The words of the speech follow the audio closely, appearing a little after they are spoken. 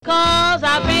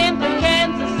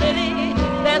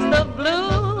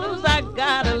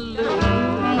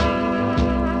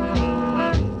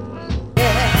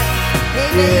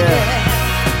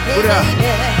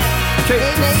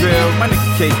Deville, my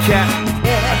nigga Kape.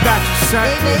 I got you, son.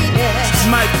 It's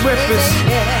Mike Rippaz.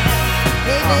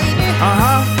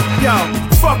 Yo,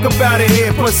 fuck about it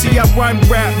here, pussy. I run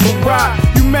rap, but rock.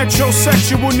 You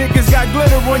metrosexual niggas got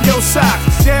glitter on your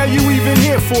socks. The hell you even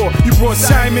here for? You brought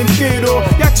Simon Theodore.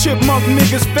 Y'all chipmunk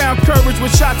niggas found courage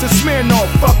with shots of Smirnoff,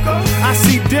 fucker. I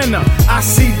see dinner, I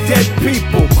see dead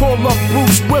people. Call up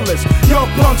Bruce Willis. Y'all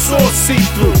punks all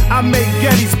see-through. I make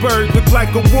Gettysburg look like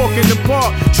a walk in the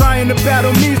park. Trying to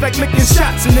battle me like licking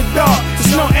shots in the dark.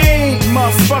 There's no aim,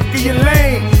 motherfucker, you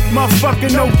lame.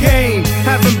 Motherfucker, no game.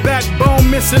 Having backbone,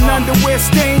 missing underwear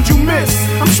stains, you miss.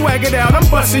 I'm swaggered out, I'm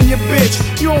busting your bitch.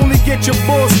 You only get your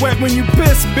balls wet when you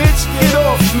piss, bitch. Get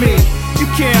off me. You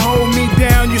can't hold me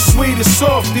down, you sweet as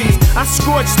softies. I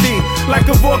scorch thee like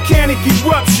a volcanic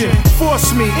eruption.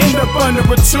 Force me, end up under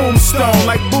a tombstone.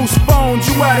 Like Boost Bones,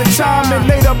 you out of time and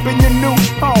laid up in your new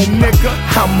home, nigga.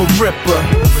 I'm a ripper,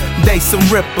 they some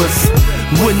rippers.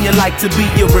 Wouldn't you like to be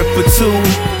a ripper too?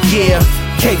 Yeah,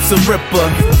 Kape's a ripper,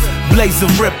 Blaze a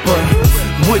ripper.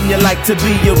 Wouldn't you like to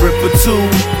be a ripper too?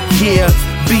 Yeah,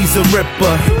 B's a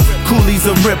ripper, Cooley's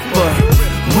a ripper.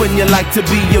 Wouldn't you like to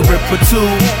be a ripper too?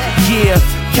 Yeah,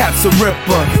 Cap's a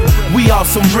ripper. We all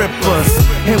some rippers,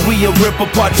 and we a rip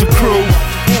apart your crew.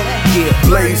 Yeah.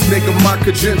 Blaze, nigga, my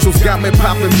credentials got me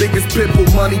poppin' biggest pimple.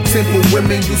 Money, temple,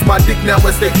 women use my dick now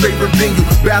as their favorite venue.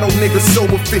 Battle niggas so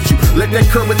official, let that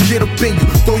courage get up in you.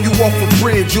 Throw you off a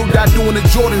bridge, you'll die doing a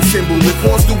Jordan symbol. If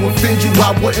horns do offend you,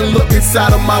 I wouldn't look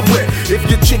inside of my whip. If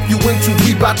your chick you into,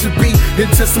 we bout to be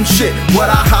into some shit.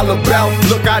 What I holler about,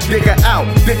 look, I dig her out,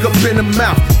 dick up in the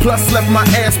mouth. Plus left my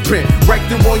ass print right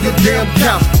there on your damn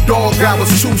couch. Dog, I was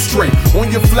too straight.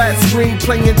 On your flat screen,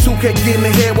 playing 2K, getting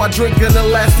ahead while drinking the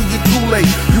last of your Kool-Aid.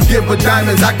 You give her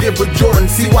diamonds, I give her Jordan.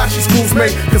 See why she schools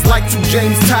me? Cause like 2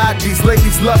 James Todd, these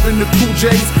ladies loving the cool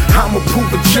J's. I'm a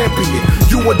proven champion.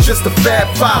 You are just a Fab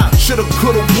 5. Shoulda,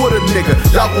 coulda, woulda, nigga.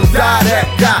 Y'all gon' die that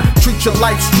guy. Treat your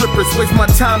life strippers. Waste my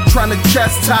time trying to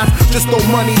chastise. Just throw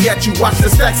money at you. Watch the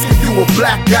stacks if you a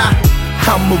black guy.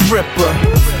 I'm a ripper,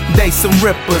 they some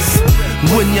rippers.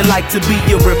 Wouldn't you like to be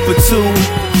a ripper too?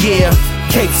 Yeah,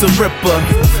 Kape's a ripper,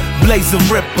 Blaze a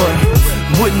ripper.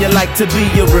 Wouldn't you like to be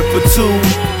a ripper too?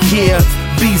 Yeah,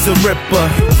 B's a ripper,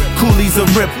 Cooley's a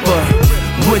ripper.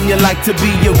 Wouldn't you like to be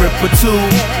a ripper too?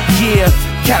 Yeah,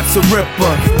 Cap's a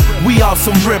ripper. We all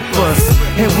some rippers,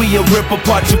 and we a rip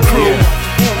apart your crew.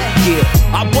 Yeah.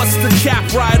 I bust the cap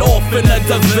right off in the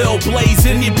Deville. Blaze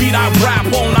any beat I rap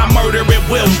on, I murder it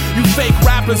will. You fake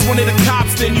rappers, one of the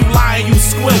cops, then you lie and you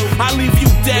squill. I leave you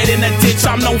dead in a ditch,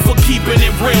 I'm known for keeping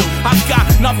it real. I've got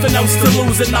nothing else to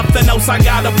lose and nothing else I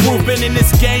gotta prove. Been in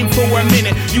this game for a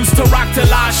minute, used to rock till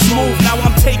I smooth. Now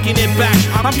I'm taking it back,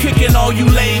 I'm kicking all you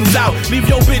lames out. Leave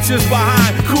your bitches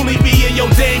behind, Cooley be in your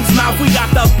dame's mouth. We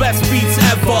got the best beats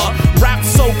ever, rap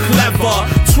so clever.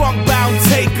 Trunk bound,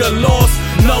 take a loss,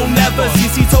 no never.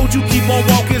 CC told you keep on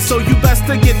walking, so you best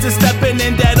to get to stepping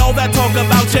in. That all that talk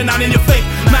about you not in your fake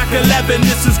Mac 11.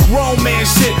 This is grown man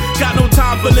shit, got no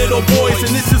time for little boys.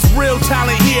 And this is real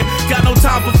talent here, got no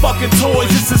time for fucking toys.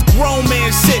 This is grown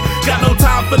man shit, got no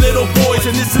time for little boys.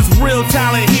 And this is real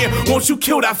talent here, won't you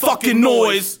kill that fucking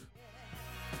noise?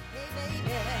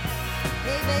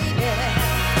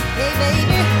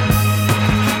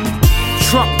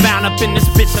 Trunk bound up in this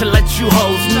bitch to let you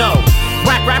hoes know.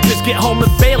 Whack rappers get home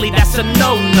with Bailey, that's a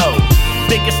no-no.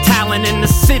 Biggest talent in the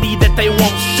city that they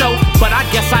won't show. But I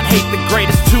guess I'd hate the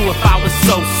greatest too if I was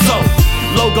so-so.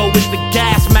 Logo with the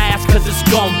gas mask, cause it's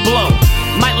gon' blow.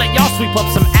 Might let y'all sweep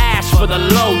up some ash for the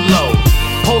low-low.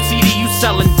 Whole CD you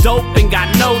selling dope and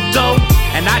got no dough.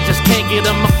 And I just can't get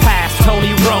them a pass,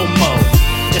 Tony Romo.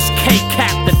 It's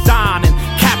K-Cap the Don and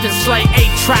Captain Slay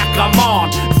 8-track I'm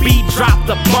on. B dropped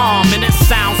the bomb and it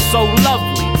sounds so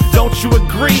lovely. Don't you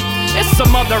agree? There's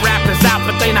some other rappers out,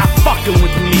 but they not fucking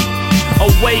with me.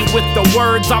 Away with the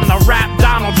words, I'm the rap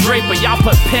Donald Draper. Y'all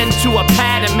put pen to a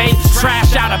pad and made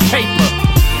trash out of paper.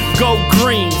 Go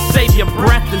green, save your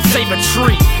breath and save a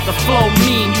tree. The flow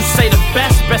mean, you say the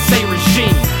best say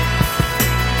regime.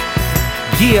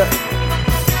 Yeah.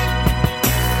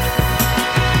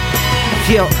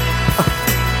 Yeah.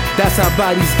 That's how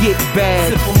bodies get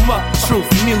bad. Sip 'em up.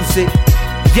 Truth music.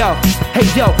 Yo, hey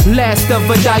yo, last of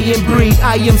a dying breed,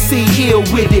 IMC ill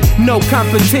with it, no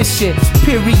competition,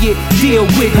 period, deal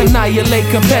with it, annihilate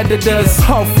competitors,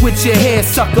 off with your hair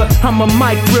sucker, I'm a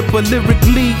mic ripper,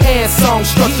 lyrically and song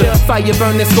structure, fire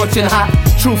burning, scorching hot,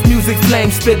 Truth music, flame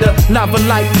spitter, lava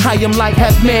like, I am like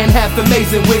half man, half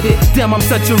amazing with it. Damn, I'm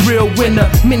such a real winner.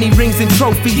 Many rings and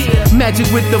trophies, magic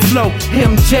with the flow.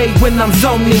 MJ when I'm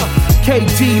zoning.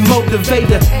 KG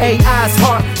motivator, AI's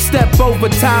heart. Step over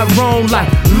Tyrone like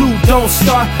Lou don't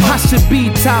start. I should be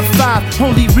top 5.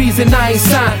 Only reason I ain't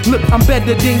signed. Look, I'm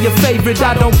better than your favorite.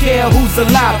 I don't care who's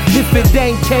alive. If it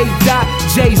ain't K. Dot,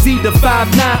 Jay-Z the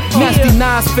 5'9". Nasty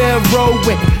Nas, Pharaoh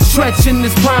and Stretch in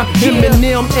his prime.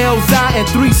 Eminem, Elzai, and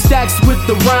 3 stacks with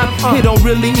the rhyme. It don't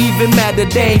really even matter.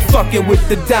 They ain't fucking with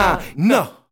the dime. No.